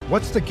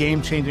What's the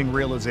game-changing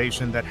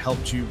realization that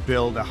helped you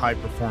build a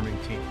high-performing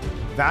team?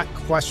 That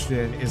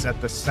question is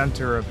at the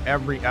center of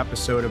every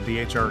episode of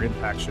the HR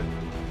Impact Show.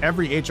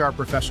 Every HR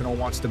professional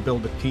wants to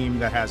build a team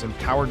that has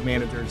empowered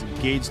managers,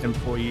 engaged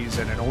employees,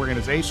 and an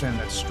organization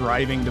that's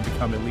striving to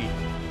become elite.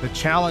 The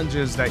challenge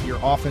is that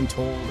you're often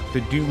told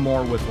to do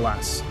more with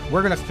less.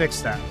 We're going to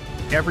fix that.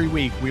 Every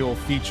week, we will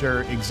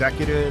feature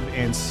executive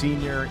and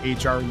senior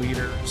HR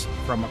leaders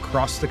from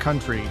across the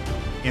country,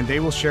 and they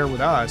will share with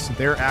us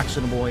their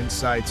actionable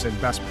insights and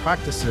best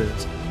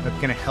practices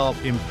that can help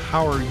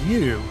empower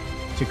you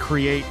to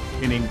create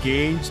an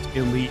engaged,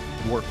 elite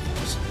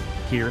workforce.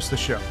 Here's the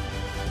show.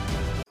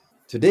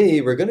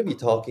 Today, we're going to be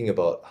talking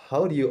about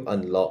how do you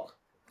unlock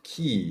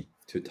key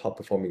to top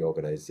performing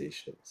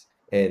organizations.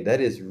 And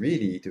that is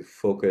really to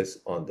focus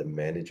on the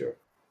manager.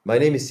 My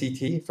name is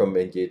CT from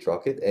Engage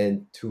Rocket,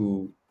 and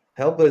to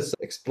help us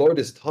explore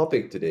this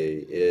topic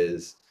today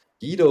is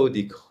Guido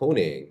de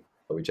Koning,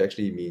 which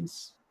actually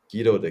means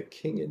Guido the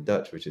King in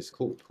Dutch, which is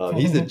cool.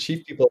 He's the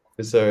Chief People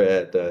Officer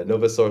at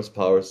NovaSource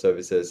Power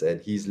Services,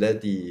 and he's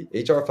led the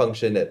HR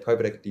function at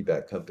private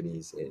equity-backed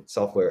companies in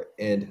software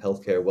and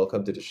healthcare.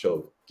 Welcome to the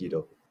show,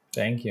 Guido.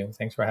 Thank you.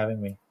 Thanks for having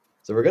me.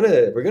 So we're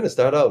gonna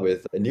start out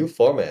with a new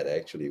format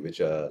actually, which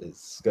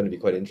is going to be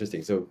quite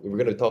interesting. So we're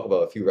going to talk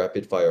about a few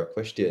rapid fire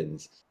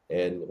questions,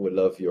 and would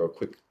love your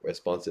quick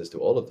responses to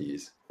all of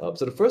these.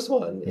 So the first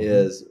one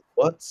is,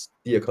 what's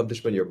the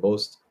accomplishment you're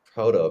most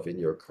proud of in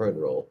your current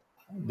role?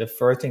 The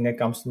first thing that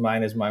comes to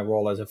mind is my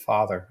role as a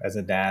father, as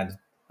a dad.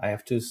 I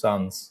have 2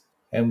 sons,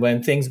 and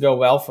when things go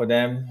well for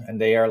them and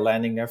they are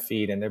landing their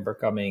feet and they're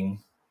becoming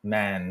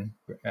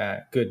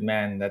good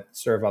men that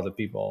serve other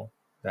people,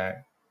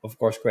 that of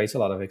course creates a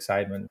lot of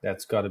excitement.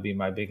 That's got to be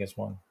my biggest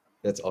one.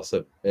 That's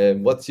awesome.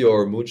 And what's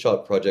your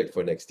moonshot project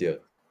for next year?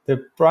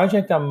 The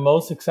project I'm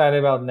most excited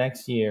about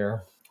next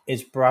year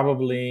is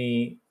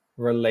probably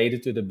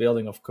related to the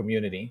building of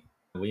community.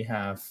 We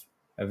have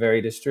a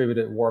very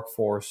distributed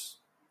workforce,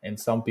 and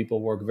some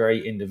people work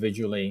very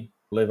individually,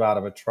 live out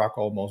of a truck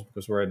almost,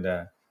 because we're in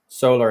the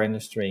solar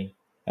industry.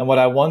 And what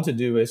I want to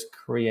do is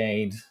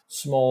create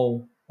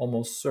small,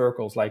 almost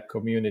circles like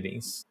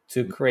communities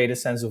to create a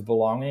sense of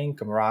belonging,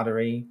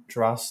 camaraderie,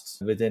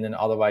 trust within an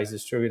otherwise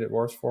distributed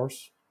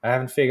workforce. I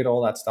haven't figured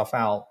all that stuff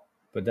out,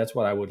 but that's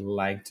what I would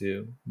like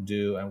to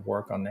do and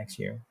work on next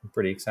year. I'm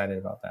pretty excited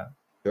about that.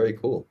 Very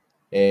cool.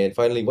 And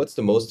finally, what's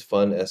the most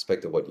fun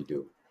aspect of what you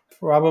do?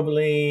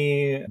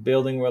 Probably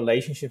building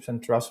relationships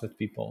and trust with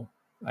people.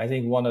 I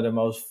think one of the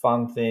most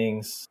fun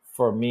things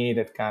for me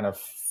that kind of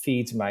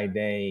feeds my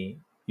day,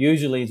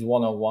 usually it's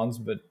one-on-ones,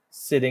 but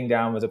sitting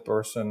down with a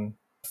person,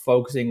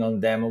 focusing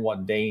on them and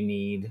what they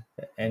need,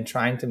 and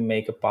trying to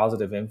make a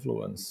positive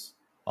influence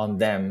on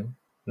them,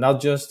 not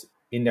just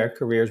in their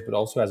careers, but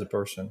also as a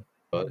person.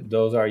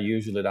 Those are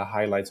usually the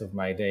highlights of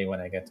my day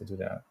when I get to do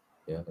that.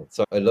 Yeah.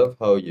 So I love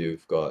how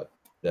you've got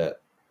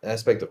that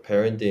aspect of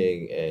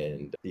parenting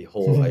and the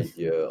whole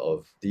idea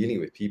of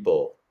dealing with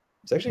people.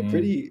 It's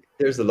actually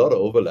there's a lot of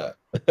overlap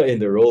in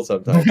the role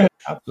sometimes.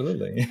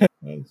 Absolutely.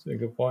 That's a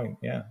good point.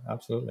 Yeah,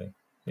 absolutely.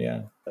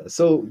 Yeah.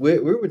 So we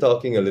were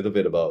talking a little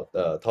bit about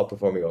top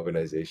performing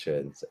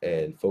organizations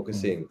and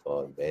focusing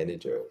on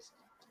managers.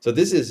 So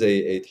this is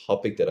a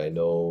topic that I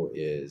know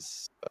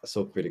is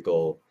so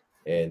critical,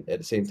 and at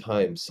the same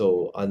time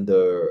so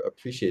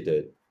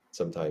underappreciated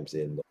sometimes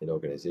in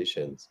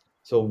organizations.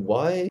 So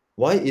why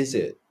is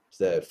it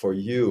that for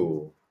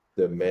you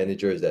the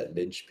manager is that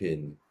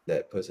linchpin,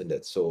 that person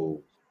that's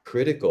so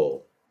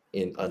critical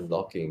in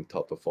unlocking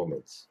top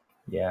performance?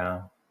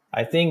 Yeah.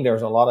 I think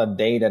there's a lot of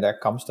data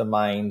that comes to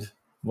mind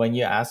when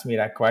you ask me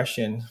that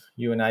question.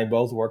 You and I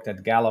both worked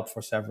at Gallup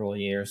for several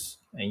years,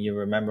 and you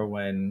remember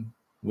when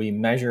we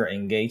measure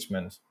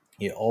engagement,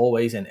 you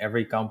always in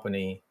every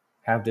company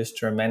have this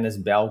tremendous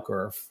bell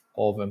curve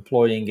of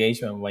employee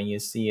engagement when you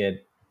see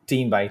it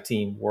team by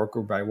team, work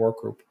group by work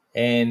group.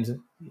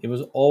 And it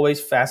was always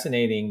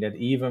fascinating that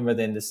even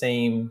within the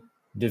same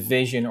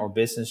division or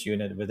business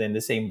unit, within the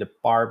same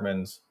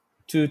department,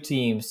 2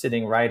 teams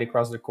sitting right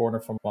across the corner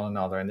from one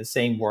another in the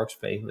same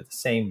workspace with the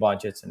same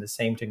budgets and the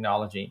same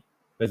technology,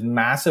 with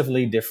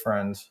massively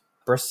different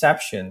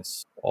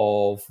perceptions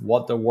of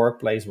what the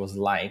workplace was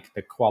like,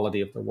 the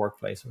quality of the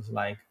workplace was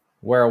like.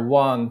 Where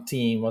one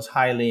team was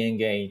highly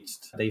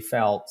engaged, they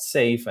felt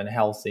safe and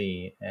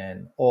healthy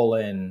and all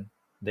in.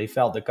 They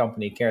felt the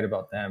company cared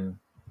about them.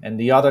 And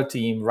the other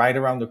team, right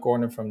around the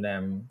corner from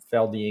them,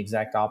 felt the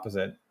exact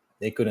opposite.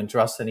 They couldn't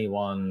trust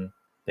anyone.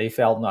 They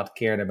felt not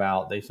cared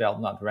about. They felt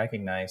not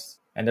recognized.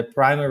 And the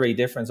primary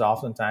difference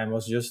oftentimes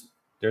was just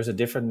there's a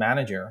different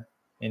manager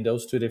in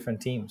those 2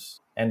 different teams.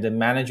 And the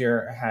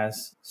manager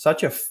has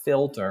such a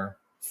filter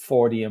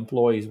for the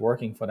employees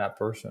working for that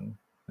person.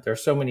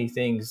 There's so many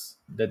things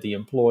that the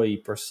employee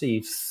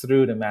perceives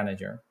through the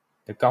manager.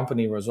 The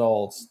company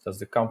results, does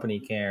the company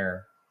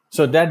care?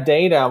 So that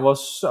data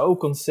was so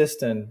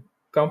consistent,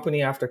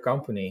 company after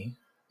company.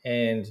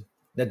 And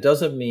that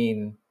doesn't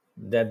mean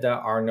that there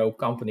are no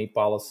company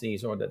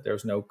policies or that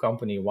there's no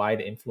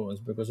company-wide influence,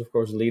 because of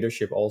course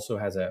leadership also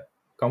has a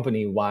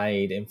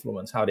company-wide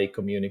influence, how they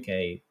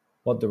communicate,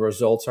 what the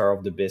results are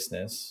of the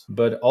business.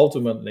 But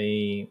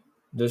ultimately,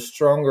 the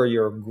stronger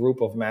your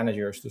group of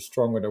managers, the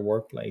stronger the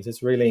workplace.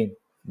 It's really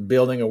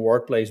building a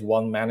workplace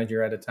one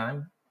manager at a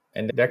time.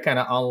 And that kind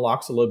of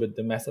unlocks a little bit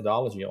the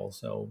methodology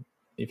also.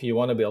 If you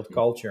want to build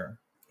culture,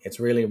 it's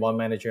really one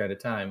manager at a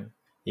time.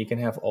 You can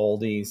have all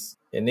these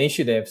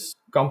initiatives,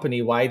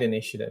 company-wide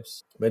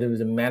initiatives, but if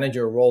the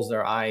manager rolls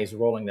their eyes,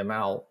 rolling them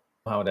out,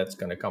 how that's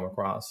going to come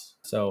across.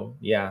 So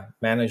yeah,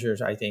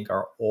 managers, I think,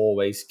 are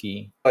always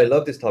key. I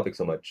love this topic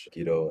so much,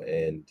 Guido,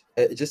 and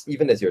just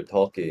even as you're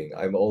talking,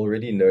 I'm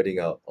already nerding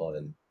out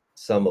on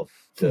some of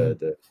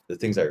the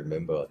things I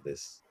remember on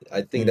this.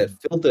 I think that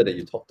filter that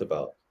you talked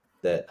about,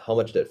 that how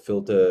much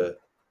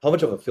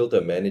of a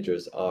filter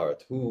managers are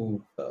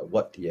to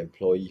what the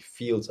employee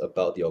feels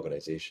about the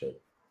organization.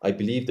 I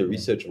believe the Yeah,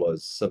 research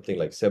was something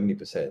like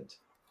 70%,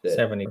 that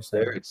their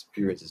 70%.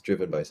 experience is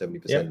driven by Yep.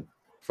 70%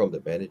 from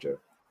the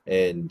manager.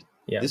 And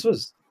Yeah. this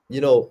was,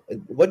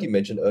 what you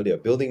mentioned earlier,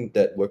 building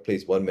that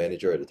workplace one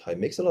manager at a time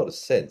makes a lot of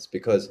sense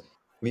because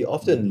we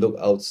often look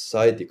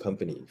outside the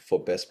company for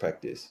best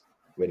practice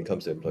when it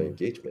comes to employee Mm.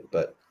 engagement.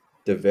 But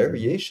the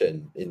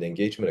variation in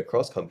engagement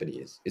across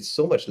companies, it's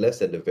so much less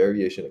than the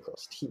variation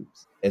across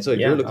teams. And so if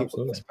you're Yeah, looking for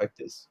absolutely. best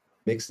practice,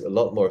 makes a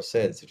lot more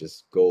sense to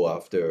just go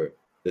after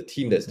the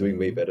team that's doing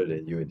way Mhm. better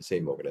than you in the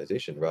same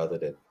organization rather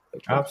than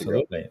like trying to figure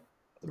out Absolutely.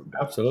 other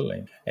measures.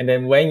 Absolutely. And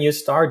then when you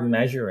start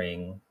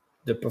measuring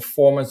the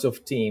performance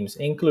of teams,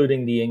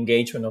 including the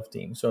engagement of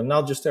teams, so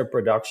not just their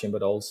production,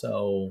 but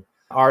also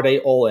are they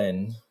all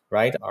in,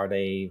 right? Are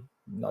they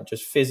not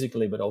just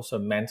physically, but also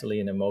mentally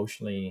and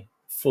emotionally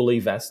fully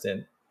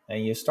vested?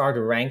 And you start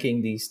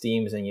ranking these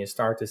teams and you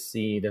start to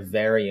see the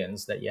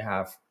variance that you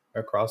have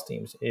across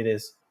teams. It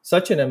is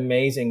such an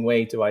amazing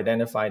way to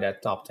identify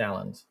that top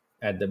talent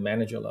at the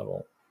manager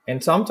level.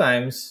 And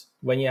sometimes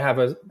when you have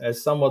a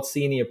somewhat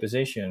senior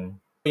position,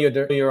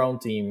 your own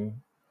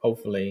team,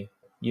 hopefully,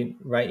 you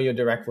write your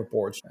direct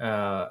reports,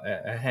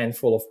 a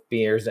handful of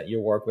peers that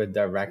you work with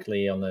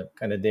directly on a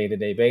kind of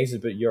day-to-day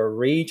basis, but your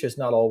reach is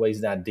not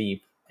always that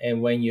deep.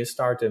 And when you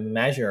start to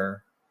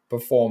measure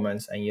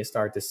performance and you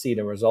start to see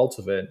the results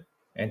of it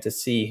and to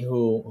see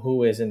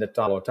who is in the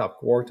top or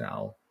top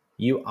quartile,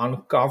 you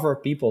uncover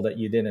people that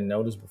you didn't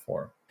notice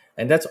before.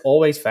 And that's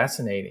always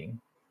fascinating.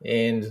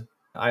 And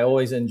I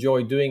always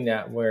enjoy doing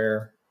that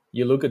where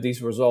you look at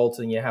these results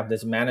and you have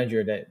this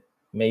manager that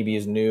maybe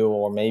is new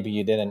or maybe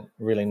you didn't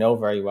really know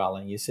very well,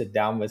 and you sit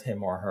down with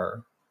him or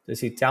her to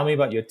see, tell me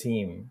about your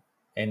team.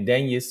 And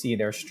then you see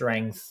their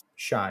strength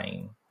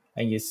shine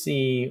and you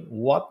see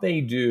what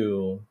they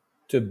do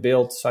to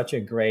build such a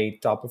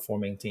great top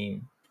performing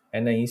team.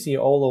 And then you see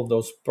all of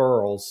those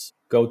pearls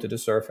go to the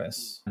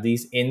surface,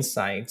 these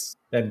insights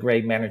that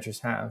great managers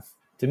have.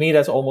 To me,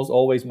 that's almost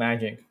always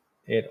magic.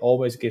 It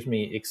always gives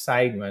me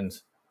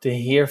excitement to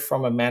hear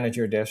from a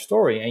manager their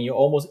story. And you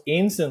almost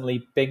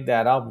instantly pick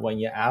that up when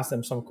you ask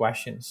them some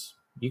questions.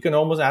 You can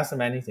almost ask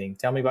them anything.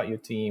 Tell me about your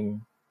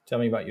team. Tell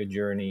me about your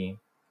journey.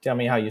 Tell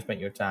me how you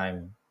spent your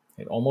time.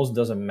 It almost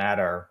doesn't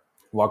matter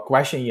what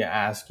question you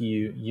ask.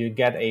 You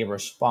get a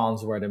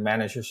response where the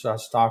manager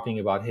starts talking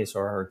about his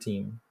or her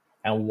team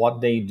and what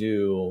they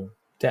do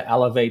to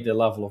elevate the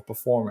level of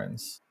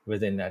performance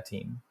within that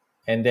team.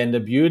 And then the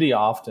beauty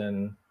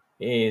often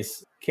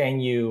is, can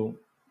you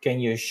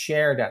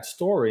share that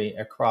story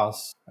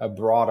across a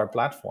broader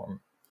platform?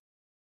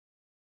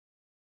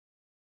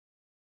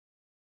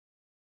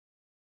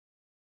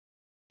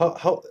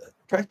 How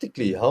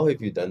practically, how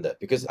have you done that?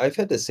 Because I've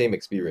had the same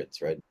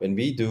experience, right? When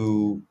we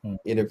do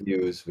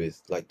interviews with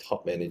like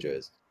top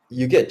managers,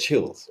 you get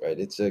chills, right?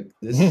 It's like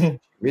this Mm.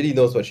 really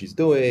knows what she's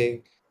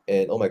doing,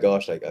 and oh my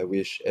gosh, like I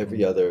wish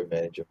every other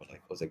manager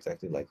was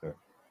exactly like her.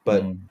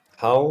 But Mm.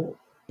 how,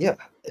 yeah,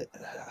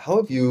 how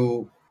have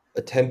you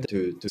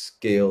attempted to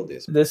scale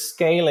this? The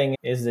scaling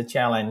is the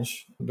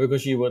challenge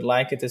because you would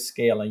like it to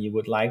scale and you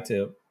would like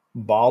to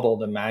bottle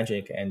the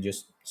magic and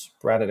just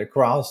spread it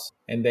across.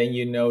 And then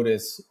you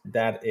notice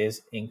that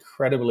is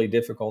incredibly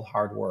difficult,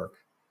 hard work.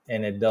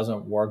 And it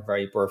doesn't work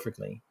very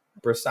perfectly,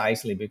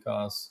 precisely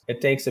because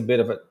it takes a bit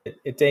of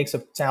it takes a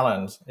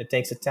talent, it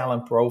takes a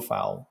talent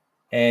profile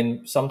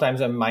and sometimes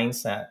a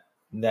mindset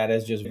that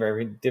is just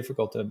very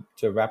difficult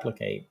to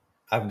replicate.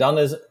 I've done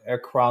this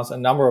across a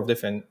number of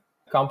different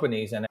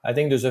companies. And I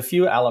think there's a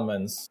few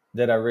elements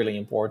that are really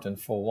important.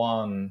 For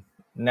one,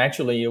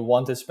 naturally, you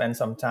want to spend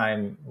some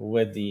time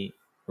with the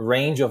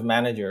range of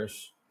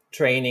managers,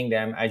 training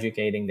them,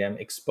 educating them,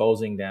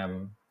 exposing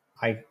them.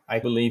 I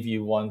believe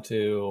you want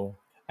to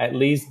at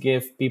least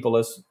give people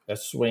a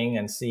swing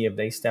and see if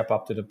they step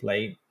up to the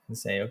plate and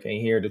say, okay,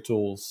 here are the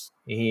tools.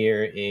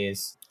 Here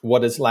is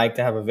what it's like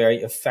to have a very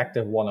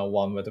effective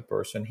one-on-one with a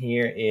person.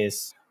 Here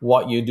is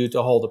what you do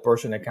to hold a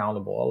person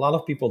accountable. A lot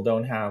of people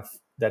don't have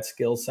that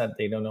skill set.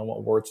 They don't know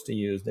what words to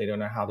use. They don't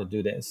know how to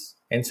do this.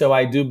 And so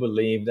I do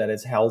believe that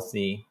it's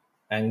healthy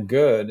and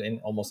good in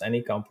almost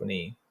any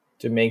company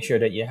to make sure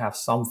that you have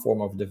some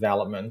form of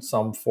development,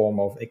 some form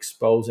of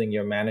exposing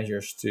your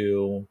managers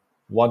to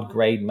what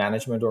great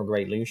management or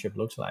great leadership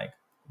looks like.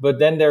 But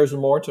then there's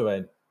more to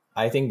it.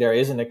 I think there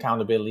is an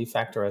accountability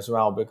factor as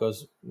well,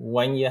 because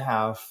when you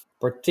have,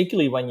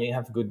 particularly when you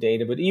have good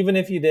data, but even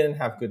if you didn't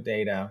have good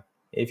data,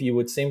 if you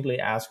would simply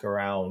ask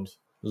around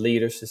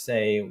leaders to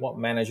say, what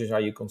managers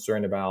are you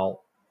concerned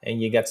about?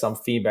 And you get some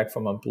feedback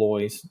from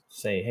employees,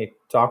 say, hey,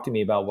 talk to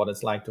me about what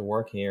it's like to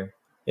work here.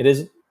 It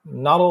is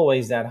not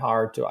always that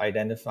hard to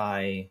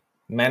identify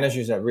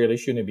managers that really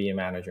shouldn't be a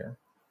manager.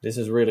 This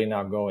is really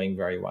not going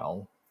very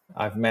well.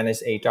 I've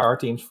managed HR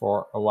teams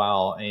for a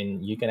while,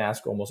 and you can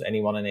ask almost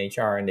anyone in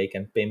HR and they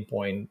can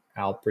pinpoint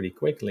out pretty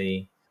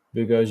quickly,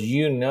 because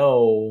you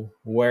know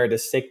where the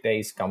sick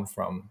days come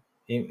from.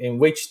 In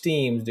which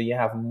teams do you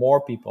have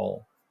more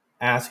people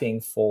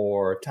asking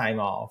for time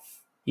off,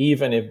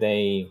 even if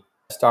they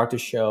start to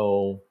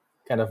show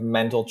kind of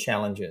mental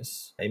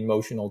challenges,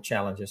 emotional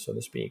challenges, so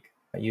to speak?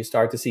 You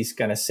start to see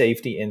kind of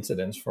safety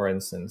incidents, for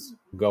instance,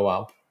 go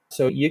up.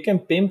 So you can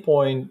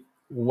pinpoint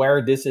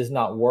where this is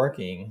not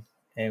working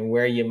and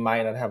where you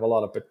might not have a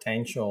lot of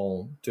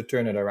potential to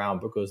turn it around,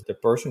 because the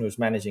person who's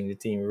managing the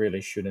team really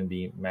shouldn't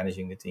be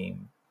managing the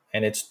team.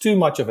 And it's too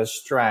much of a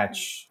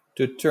stretch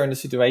to turn the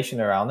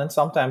situation around. And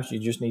sometimes you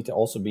just need to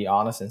also be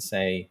honest and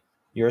say,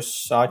 you're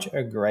such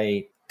a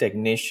great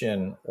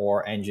technician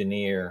or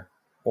engineer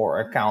or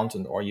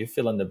accountant, or you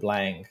fill in the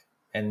blank,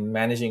 and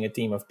managing a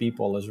team of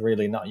people is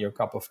really not your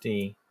cup of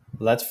tea.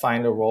 Let's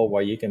find a role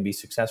where you can be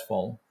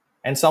successful.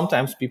 And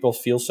sometimes people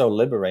feel so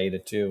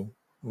liberated too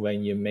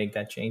when you make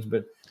that change.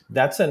 But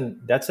that's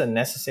a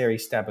necessary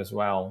step as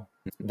well,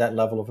 that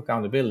level of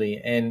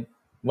accountability. And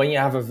when you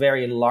have a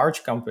very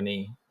large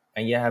company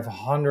and you have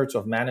hundreds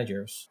of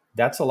managers,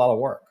 that's a lot of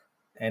work.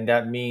 And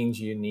that means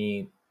you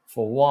need,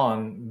 for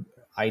one,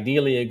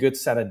 ideally a good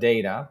set of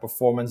data,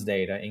 performance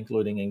data,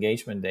 including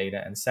engagement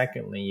data. And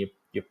secondly,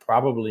 you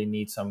probably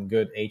need some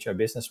good HR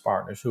business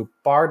partners who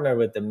partner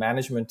with the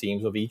management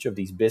teams of each of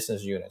these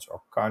business units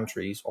or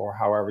countries or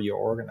however you're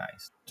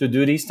organized to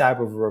do these type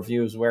of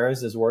reviews. Where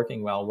is this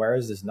working well? Where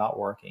is this not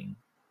working?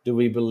 Do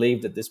we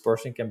believe that this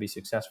person can be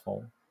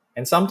successful?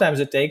 And sometimes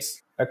it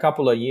takes a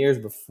couple of years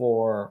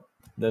before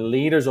the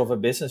leaders of a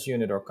business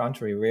unit or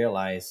country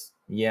realize,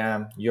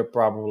 yeah, you're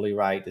probably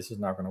right. This is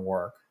not going to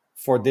work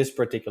for this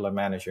particular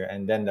manager.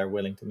 And then they're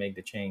willing to make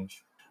the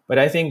change. But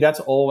I think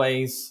that's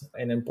always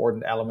an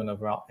important element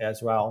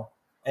as well.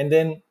 And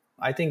then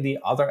I think the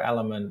other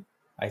element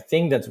I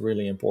think that's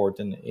really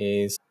important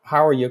is,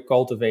 how are you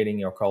cultivating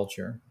your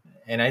culture?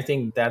 And I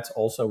think that's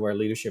also where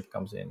leadership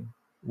comes in.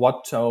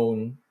 What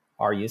tone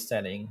are you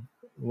setting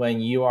when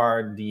you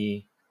are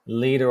the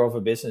leader of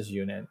a business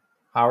unit?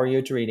 How are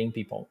you treating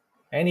people?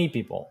 Any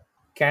people,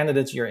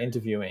 candidates you're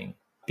interviewing,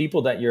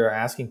 people that you're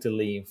asking to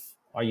leave,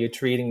 are you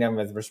treating them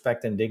with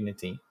respect and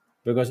dignity?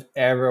 Because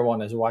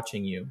everyone is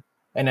watching you.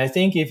 And I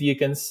think if you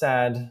can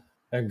set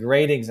a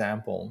great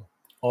example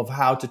of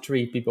how to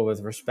treat people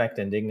with respect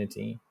and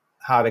dignity,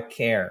 how to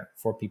care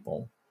for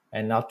people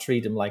and not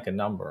treat them like a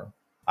number,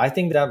 I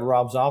think that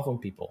rubs off on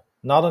people.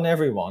 Not on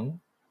everyone,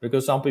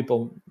 because some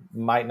people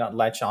might not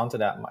latch onto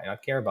that, might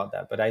not care about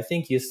that. But I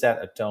think you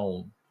set a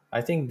tone.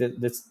 I think that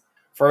this,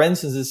 for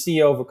instance, the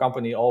CEO of a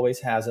company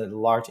always has a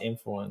large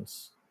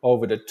influence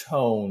over the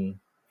tone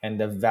and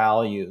the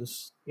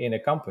values in a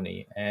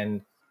company.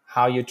 And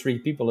how you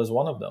treat people is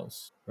one of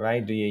those,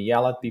 right? Do you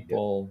yell at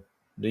people?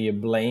 Do you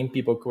blame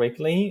people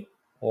quickly?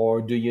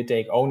 Or do you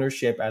take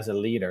ownership as a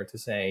leader to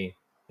say,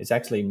 it's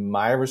actually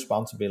my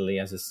responsibility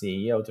as a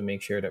CEO to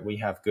make sure that we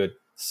have good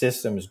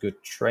systems,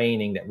 good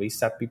training, that we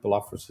set people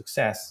up for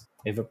success.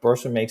 If a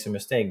person makes a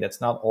mistake,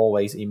 that's not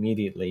always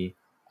immediately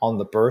on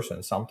the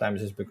person.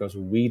 Sometimes it's because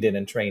we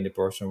didn't train the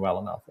person well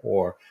enough,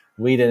 or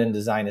we didn't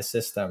design a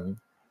system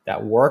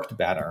that worked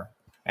better.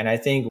 And I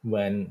think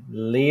when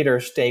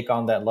leaders take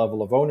on that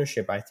level of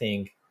ownership, I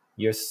think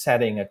you're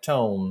setting a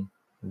tone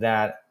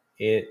that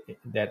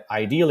that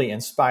ideally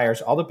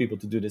inspires other people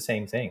to do the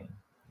same thing.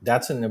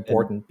 That's an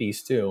important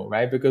piece too,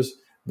 right? Because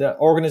the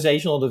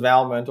organizational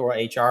development or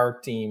HR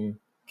team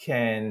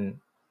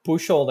can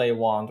push all they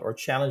want or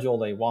challenge all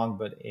they want,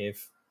 but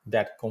if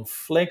that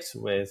conflicts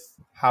with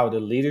how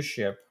the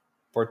leadership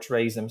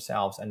portrays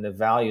themselves and the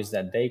values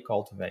that they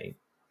cultivate,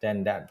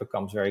 then that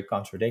becomes very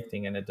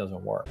contradicting and it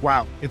doesn't work.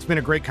 Wow, it's been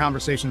a great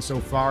conversation so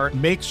far.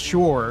 Make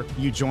sure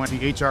you join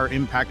the HR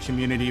Impact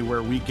community,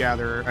 where we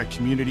gather a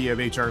community of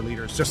HR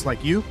leaders just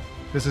like you.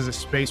 This is a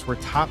space where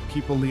top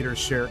people leaders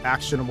share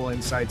actionable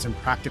insights and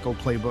practical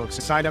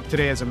playbooks. Sign up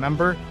today as a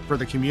member for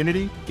the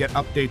community. Get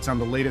updates on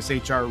the latest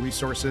HR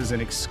resources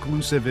and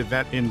exclusive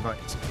event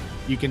invites.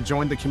 You can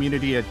join the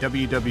community at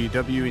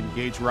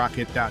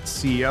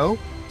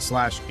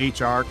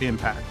www.engagerocket.co/HR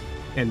Impact.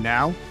 And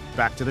now,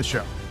 back to the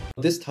show.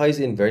 This ties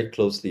in very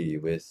closely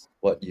with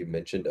what you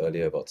mentioned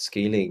earlier about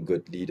scaling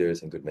good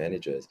leaders and good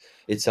managers.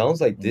 It sounds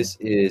like this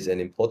is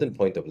an important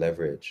point of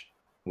leverage,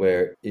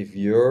 where if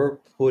you're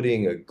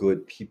putting a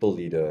good people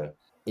leader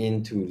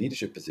into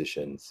leadership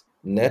positions,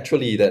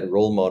 naturally that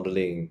role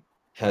modeling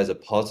has a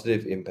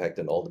positive impact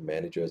on all the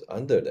managers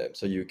under them.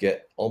 So you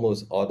get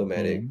almost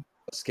automatic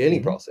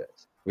scaling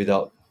process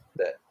without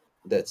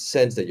that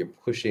sense that you're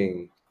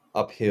pushing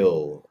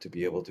uphill to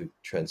be able to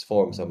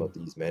transform some of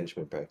these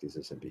management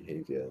practices and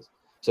behaviors.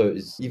 So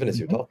it's even as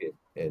you're Mhm. talking,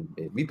 and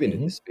we've been in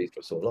Mhm. this space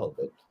for so long,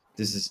 but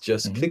this is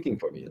just Mhm. clicking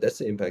for me. That's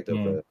the impact of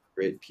Mm. a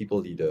great people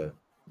leader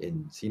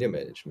in senior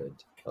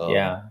management.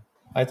 Yeah,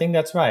 I think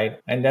that's right.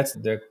 And that's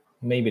the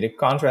maybe the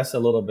contrast a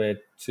little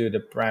bit to the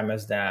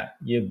premise that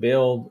you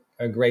build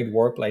a great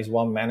workplace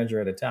one manager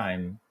at a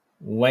time.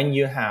 When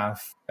you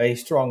have a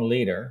strong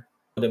leader,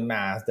 the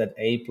math that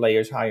A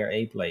players hire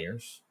A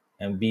players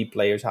and B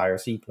players hire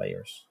C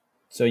players.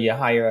 So you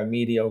hire a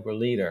mediocre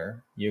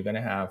leader, you're going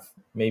to have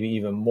maybe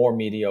even more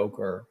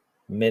mediocre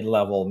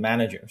mid-level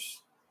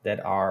managers that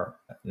are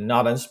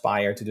not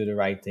inspired to do the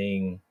right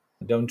thing,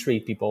 don't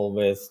treat people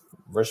with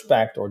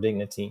respect or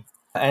dignity.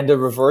 And the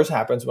reverse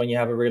happens when you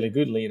have a really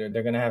good leader.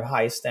 They're going to have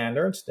high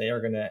standards. They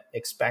are going to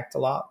expect a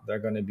lot. They're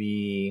going to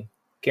be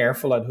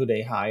careful at who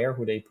they hire,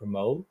 who they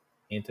promote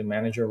into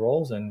manager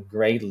roles. And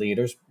great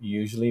leaders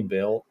usually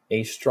build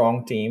a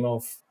strong team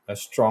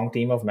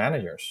of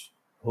managers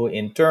who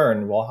in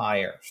turn will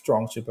hire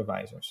strong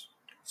supervisors.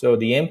 So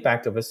the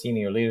impact of a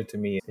senior leader to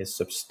me is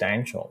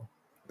substantial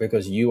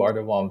because you are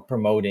the one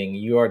promoting,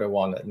 you are the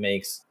one that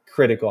makes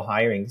critical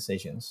hiring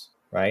decisions,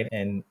 right?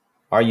 And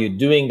are you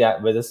doing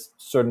that with a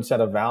certain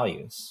set of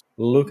values,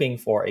 looking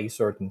for a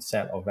certain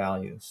set of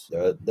values?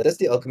 that's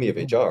the alchemy of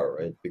Mhm. HR,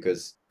 right?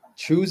 Because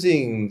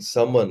choosing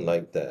someone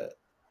like that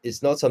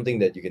is not something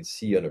that you can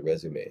see on a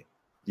resume.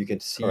 You can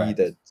see Correct.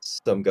 that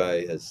some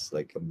guy has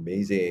like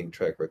amazing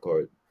track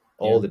record,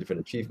 all Yeah. the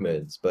different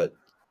achievements, but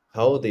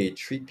how they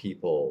treat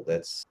people,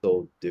 that's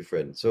so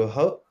different. So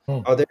how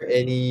Hmm. are there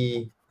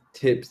any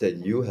tips that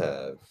you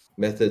have,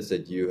 methods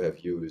that you have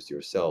used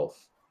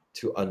yourself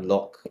to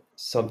unlock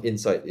some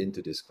insight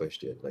into this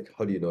question? Like,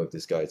 how do you know if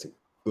this guy is a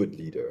good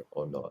leader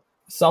or not?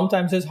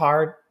 Sometimes it's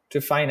hard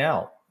to find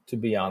out, to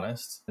be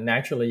honest.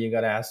 Naturally, you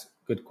got to ask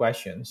good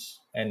questions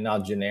and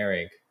not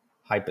generic,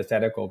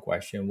 hypothetical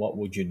question. What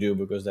would you do?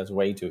 Because that's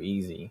way too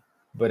easy.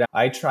 But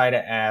I try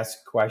to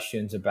ask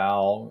questions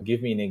about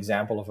give me an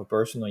example of a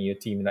person on your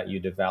team that you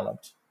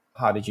developed.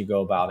 How did you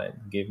go about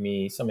it? Give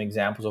me some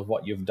examples of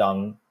what you've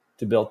done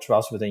to build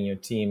trust within your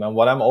team. And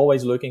what I'm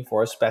always looking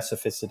for is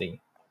specificity,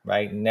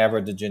 right?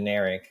 Never the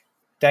generic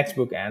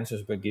textbook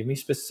answers, but give me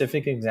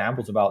specific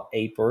examples about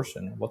a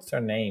person. What's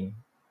their name?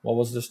 What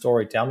was the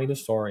story? Tell me the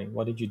story.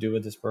 What did you do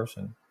with this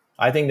person?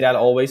 I think that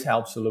always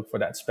helps to look for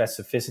that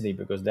specificity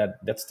because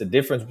that's the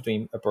difference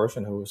between a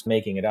person who's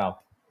making it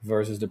up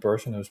versus the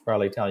person who's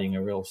probably telling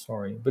a real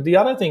story. But the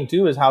other thing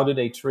too is how do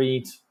they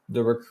treat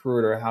the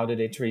recruiter? How do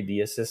they treat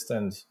the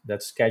assistant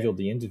that scheduled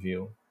the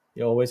interview?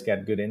 You always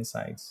get good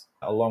insights.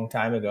 A long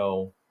time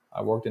ago,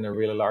 I worked in a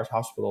really large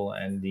hospital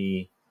and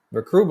the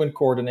recruitment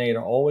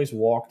coordinator always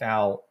walked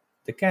out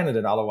the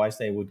candidate, otherwise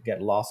they would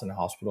get lost in the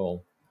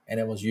hospital. And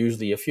it was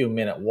usually a few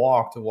minute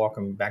walk to walk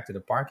them back to the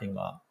parking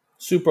lot.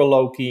 Super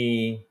low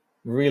key,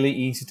 really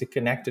easy to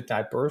connect to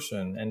type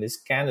person. And this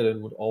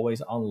candidate would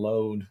always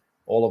unload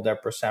all of their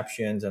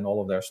perceptions and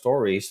all of their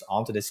stories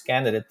onto this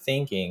candidate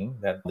thinking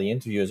that the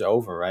interview is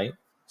over, right?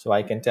 So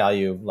I can tell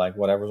you like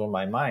whatever's on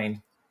my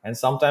mind. And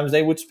sometimes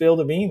they would spill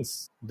the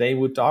beans. They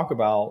would talk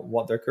about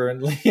what they're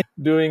currently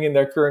doing in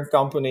their current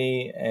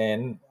company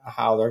and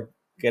how they're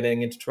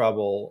getting into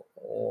trouble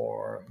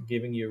or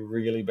giving you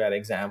really bad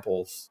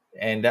examples.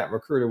 And that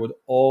recruiter would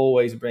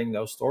always bring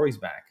those stories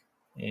back.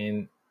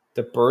 And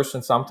the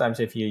person, sometimes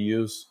if you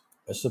use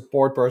a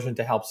support person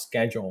to help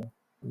schedule,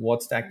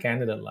 what's that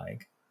candidate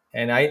like?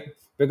 And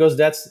because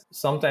that's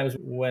sometimes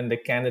when the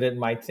candidate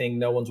might think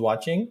no one's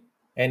watching.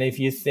 And if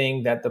you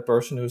think that the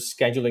person who's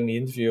scheduling the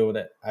interview,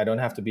 that I don't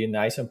have to be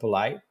nice and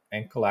polite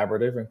and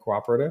collaborative and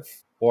cooperative,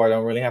 or I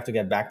don't really have to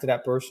get back to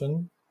that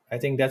person, I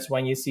think that's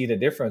when you see the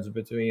difference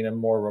between a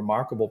more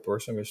remarkable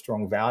person with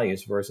strong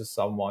values versus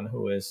someone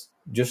who is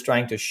just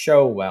trying to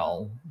show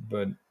well,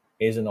 but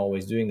isn't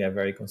always doing that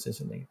very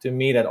consistently. To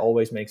me, that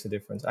always makes a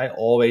difference. I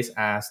always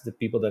ask the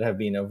people that have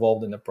been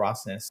involved in the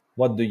process,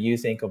 what do you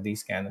think of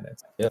these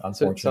candidates? Yeah, so it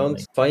Unfortunately.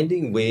 sounds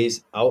finding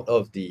ways out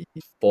of the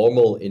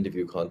formal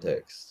interview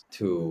context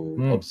to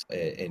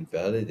Mm, and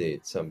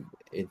validate some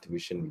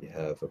intuition we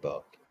have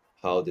about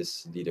how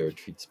this leader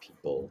treats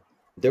people.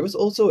 There was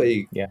also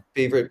a yeah.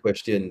 favorite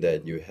question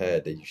that you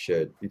had that you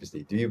shared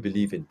previously. Do you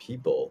believe in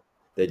people?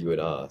 That you would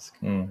ask.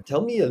 Mm.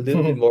 Tell me a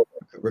little bit more.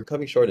 We're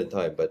coming short in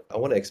time, but I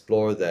want to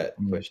explore that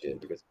Mm, question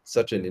because it's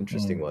such an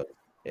interesting mm. one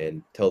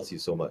and tells you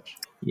so much.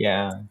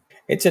 Yeah.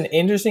 It's an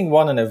interesting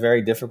one and a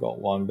very difficult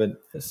one,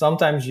 but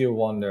sometimes you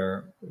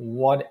wonder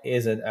what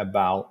is it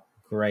about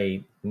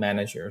great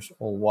managers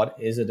or what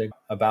is it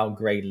about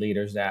great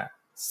leaders that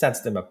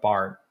sets them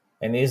apart?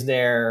 And is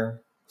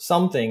there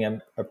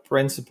something, a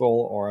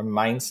principle or a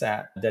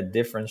mindset that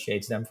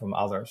differentiates them from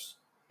others?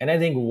 And I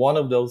think one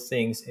of those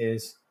things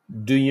is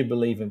do you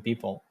believe in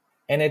people?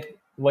 And it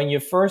when you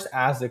first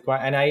ask the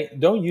question, and I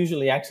don't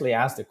usually actually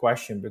ask the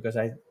question because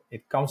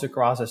it comes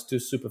across as too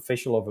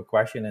superficial of a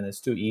question and it's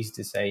too easy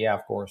to say, yeah,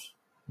 of course.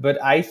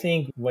 But I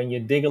think when you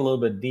dig a little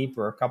bit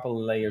deeper, a couple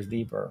of layers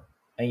deeper,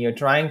 and you're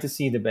trying to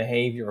see the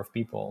behavior of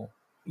people,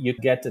 you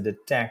get to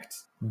detect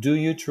do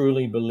you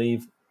truly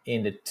believe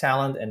in the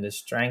talent and the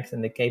strength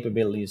and the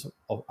capabilities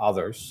of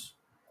others?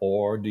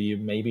 Or do you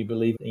maybe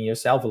believe in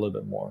yourself a little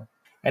bit more?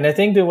 And I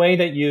think the way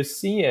that you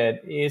see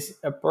it is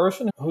a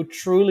person who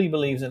truly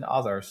believes in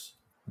others.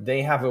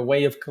 They have a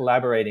way of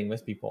collaborating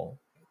with people.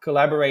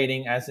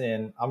 Collaborating as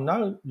in, I'm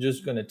not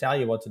just going to tell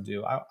you what to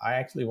do. I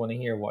actually want to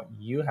hear what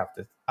you have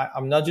to.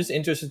 I'm not just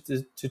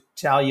interested to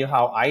tell you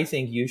how I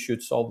think you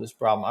should solve this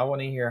problem. I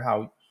want to hear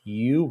how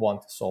you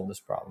want to solve this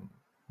problem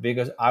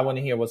because I want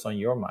to hear what's on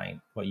your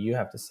mind, what you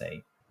have to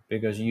say,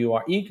 because you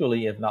are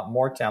equally, if not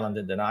more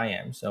talented than I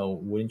am. So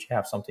wouldn't you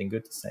have something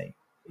good to say?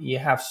 You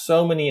have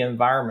so many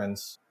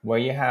environments where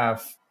you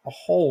have a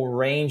whole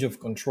range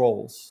of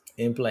controls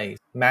in place,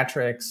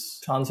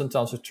 metrics, tons and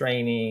tons of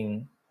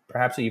training,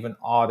 perhaps even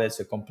audits,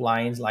 a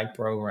compliance like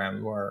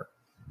program where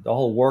the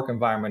whole work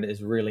environment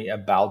is really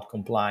about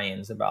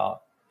compliance,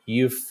 about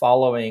you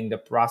following the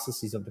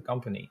processes of the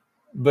company.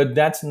 But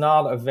that's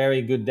not a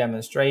very good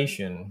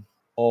demonstration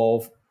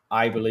of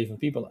I believe in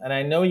people. And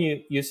I know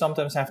you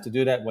sometimes have to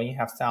do that when you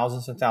have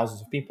thousands and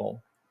thousands of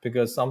people,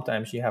 because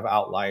sometimes you have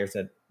outliers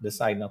that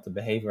decide not to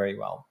behave very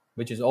well,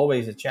 which is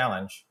always a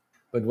challenge.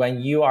 But when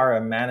you are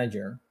a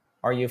manager,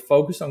 are you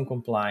focused on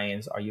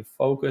compliance? Are you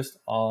focused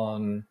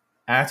on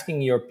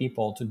asking your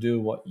people to do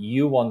what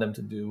you want them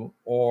to do?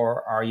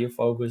 Or are you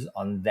focused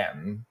on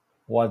them,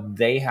 what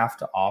they have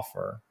to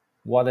offer?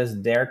 What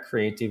is their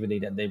creativity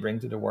that they bring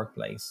to the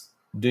workplace?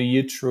 Do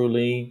you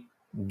truly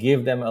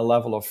give them a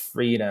level of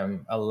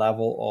freedom, a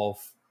level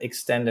of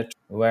extended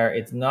where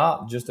it's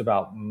not just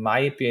about my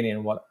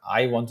opinion, what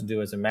I want to do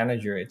as a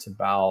manager? It's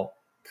about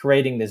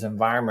creating this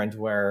environment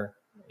where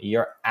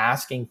you're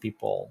asking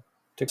people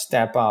to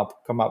step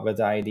up, come up with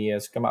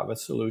ideas, come up with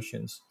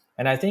solutions.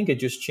 And I think it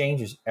just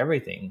changes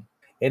everything.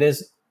 It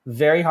is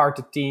very hard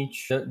to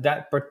teach.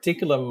 That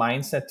particular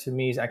mindset to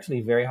me is actually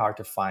very hard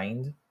to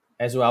find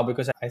as well,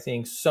 because I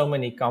think so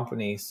many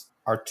companies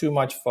are too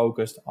much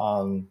focused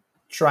on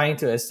trying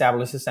to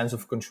establish a sense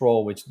of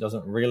control, which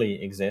doesn't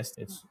really exist.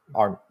 It's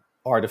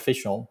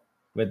artificial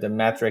with the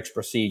metrics,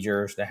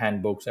 procedures, the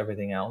handbooks,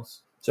 everything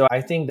else. So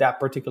I think that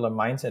particular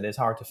mindset is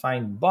hard to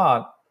find.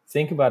 But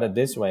think about it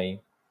this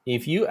way.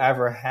 If you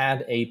ever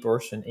had a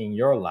person in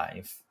your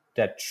life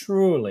that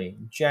truly,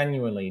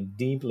 genuinely,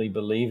 deeply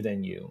believed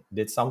in you,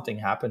 did something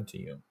happen to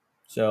you?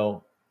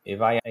 So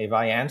if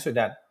I answer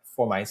that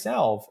for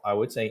myself, I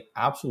would say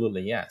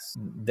absolutely yes.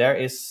 There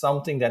is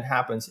something that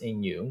happens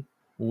in you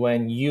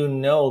when you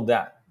know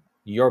that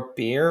your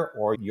peer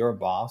or your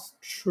boss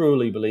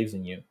truly believes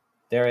in you.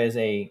 There is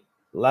a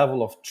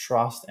level of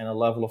trust and a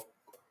level of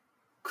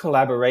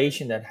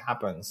collaboration that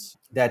happens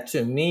that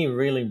to me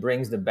really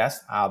brings the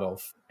best out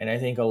of. And I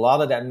think a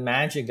lot of that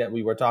magic that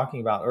we were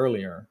talking about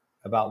earlier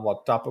about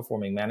what top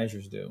performing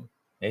managers do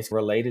is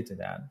related to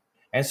that.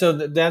 And so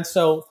that's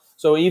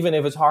so even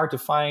if it's hard to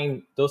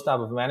find those type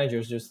of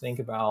managers, just think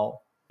about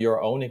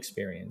your own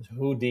experience.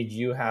 Who did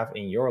you have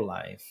in your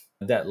life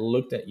that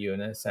looked at you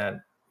and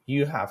said,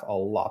 you have a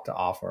lot to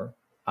offer.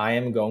 I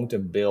am going to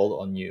build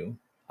on you.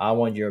 I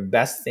want your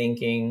best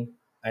thinking,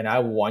 and I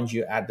want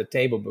you at the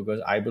table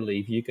because I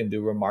believe you can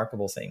do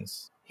remarkable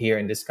things here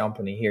in this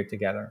company, here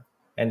together.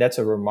 And that's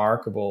a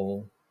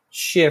remarkable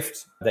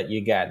shift that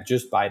you get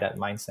just by that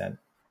mindset.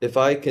 If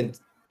I can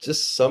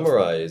just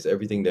summarize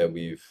everything that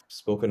we've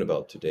spoken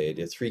about today,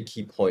 there are three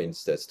key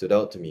points that stood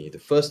out to me. The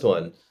first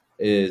one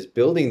is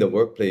building the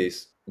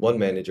workplace one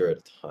manager at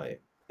a time.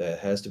 That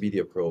has to be the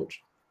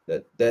approach.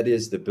 That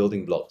is the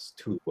building blocks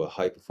to a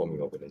high performing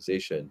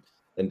organization.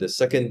 And the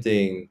second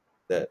thing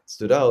that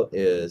stood out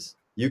is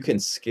you can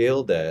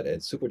scale that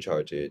and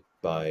supercharge it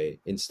by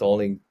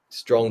installing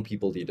strong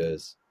people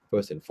leaders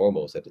first and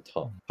foremost at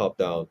the top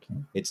down.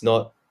 It's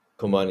not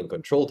command and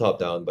control top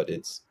down, but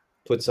it's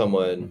put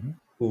someone Mm-hmm.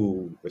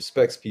 who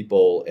respects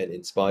people and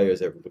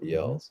inspires everybody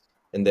Mm-hmm. else.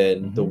 And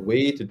then the Mm-hmm.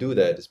 way to do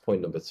that is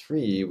point number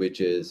three,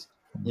 which is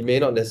you may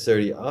not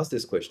necessarily ask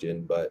this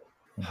question, but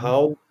Mm-hmm.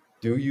 how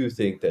do you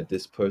think that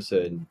this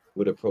person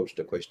would approach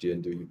the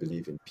question, do you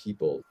believe in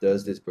people?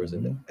 Does this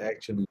person Mm-hmm.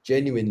 actually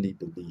genuinely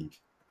believe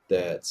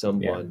that Yeah.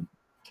 someone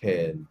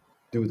can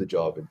do the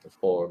job and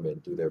perform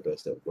and do their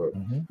best at work?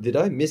 Mm-hmm. Did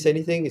I miss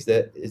anything? Is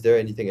there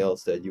anything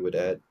else that you would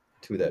add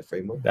to that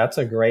framework? That's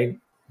a great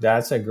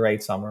that's a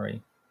great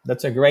summary.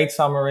 That's a great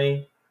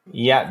summary.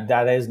 Yeah,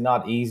 that is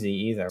not easy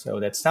either. So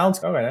that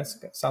sounds okay,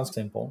 that sounds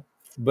simple,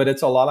 but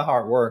it's a lot of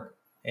hard work.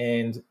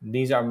 And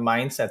these are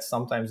mindsets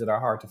sometimes that are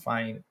hard to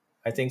find.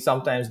 I think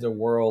sometimes the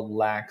world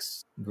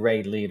lacks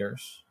great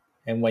leaders.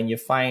 And when you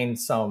find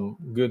some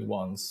good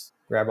ones,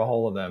 grab a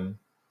hold of them,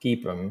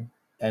 keep them,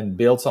 and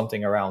build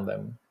something around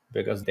them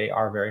because they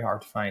are very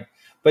hard to find.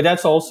 But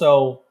that's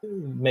also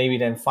maybe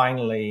then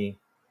finally,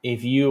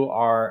 if you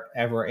are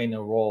ever in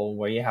a role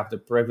where you have the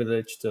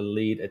privilege to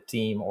lead a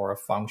team or a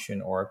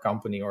function or a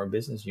company or a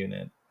business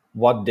unit,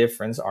 what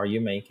difference are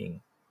you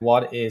making?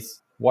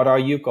 What are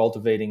you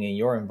cultivating in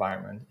your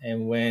environment?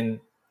 And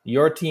when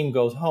your team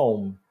goes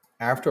home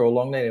after a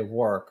long day of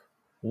work,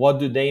 what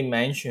do they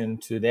mention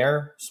to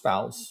their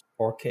spouse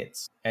or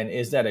kids? And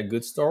is that a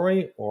good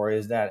story or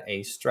is that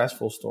a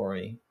stressful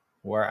story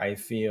where I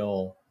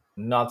feel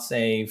not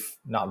safe,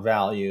 not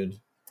valued.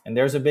 And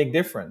there's a big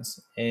difference.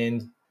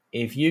 And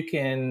if you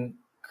can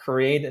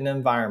create an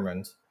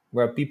environment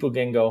where people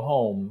can go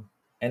home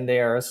and they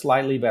are a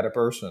slightly better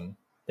person,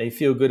 they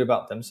feel good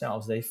about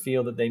themselves, they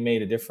feel that they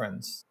made a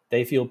difference,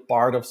 they feel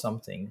part of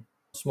something,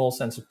 a small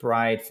sense of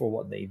pride for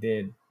what they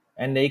did.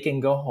 And they can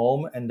go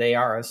home and they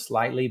are a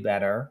slightly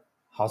better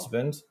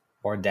husband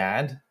or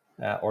dad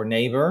or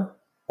neighbor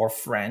or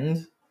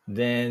friend,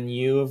 then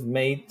you've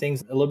made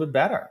things a little bit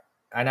better.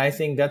 And I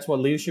think that's what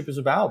leadership is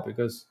about,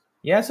 because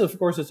yes, of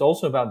course, it's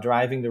also about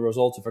driving the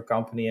results of a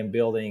company and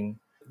building,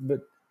 but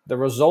the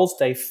results,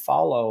 they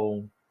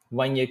follow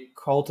when you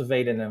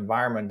cultivate an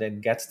environment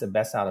that gets the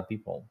best out of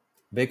people,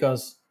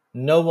 because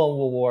no one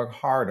will work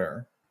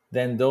harder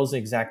than those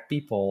exact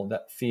people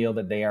that feel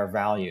that they are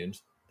valued,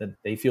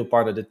 that they feel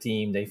part of the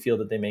team, they feel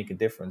that they make a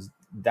difference.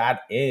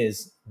 That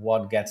is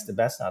what gets the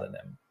best out of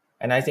them.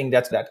 And I think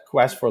that's that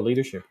quest for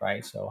leadership,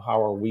 right? So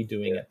how are we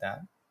doing at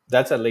that?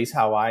 That's at least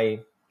how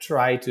I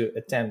try to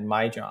attend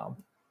my job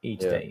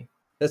each Yeah. day.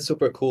 That's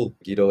super cool,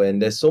 Guido.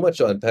 And there's so much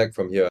to unpack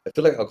from here. I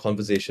feel like our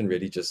conversation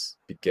really just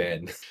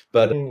began.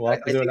 But We'll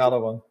have to I do think another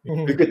one.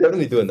 we could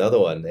definitely do another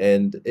one.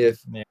 And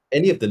if Yeah.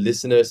 any of the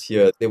listeners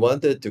here, they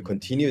wanted to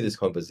continue this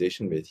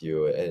conversation with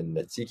you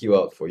and seek you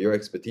out for your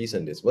expertise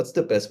on this, what's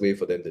the best way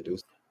for them to do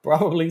so?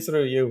 Probably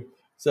through you.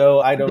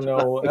 So I don't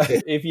know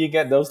Okay. if you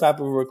get those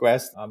type of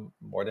requests. I'm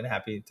more than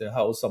happy to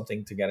host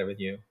something together with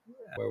you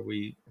where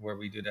we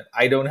do that.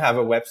 I don't have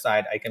a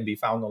website. I can be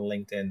found on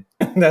LinkedIn.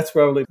 That's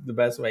probably the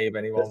best way if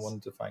anyone That's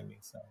wanted to find me.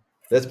 So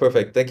that's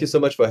perfect. Thank you so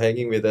much for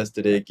hanging with us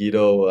today,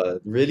 Guido.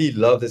 Really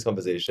love this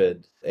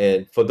conversation.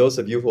 And for those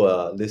of you who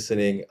are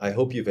listening, I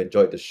hope you've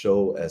enjoyed the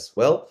show as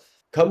well.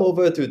 Come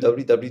over to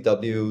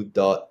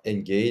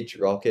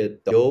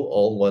www.engagerocket.io,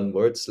 all one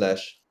word,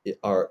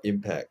 /our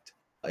impact.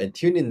 And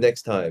tune in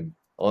next time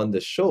on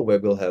the show where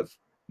we'll have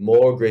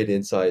more great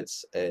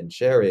insights and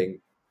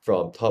sharing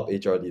from top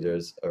HR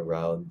leaders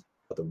around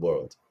the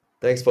world.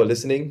 Thanks for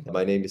listening.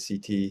 My name is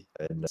CT,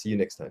 and see you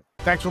next time.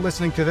 Thanks for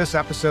listening to this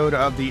episode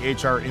of the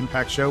HR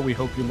Impact Show. We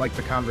hope you liked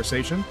the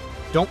conversation.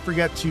 Don't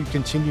forget to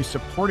continue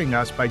supporting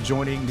us by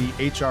joining the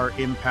HR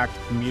Impact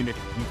community.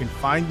 You can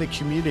find the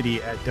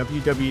community at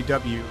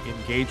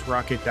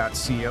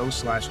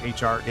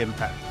www.engagerocket.co/HR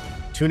Impact.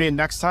 Tune in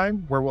next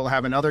time where we'll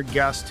have another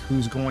guest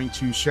who's going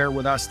to share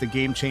with us the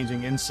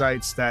game-changing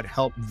insights that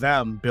help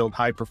them build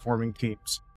high-performing teams.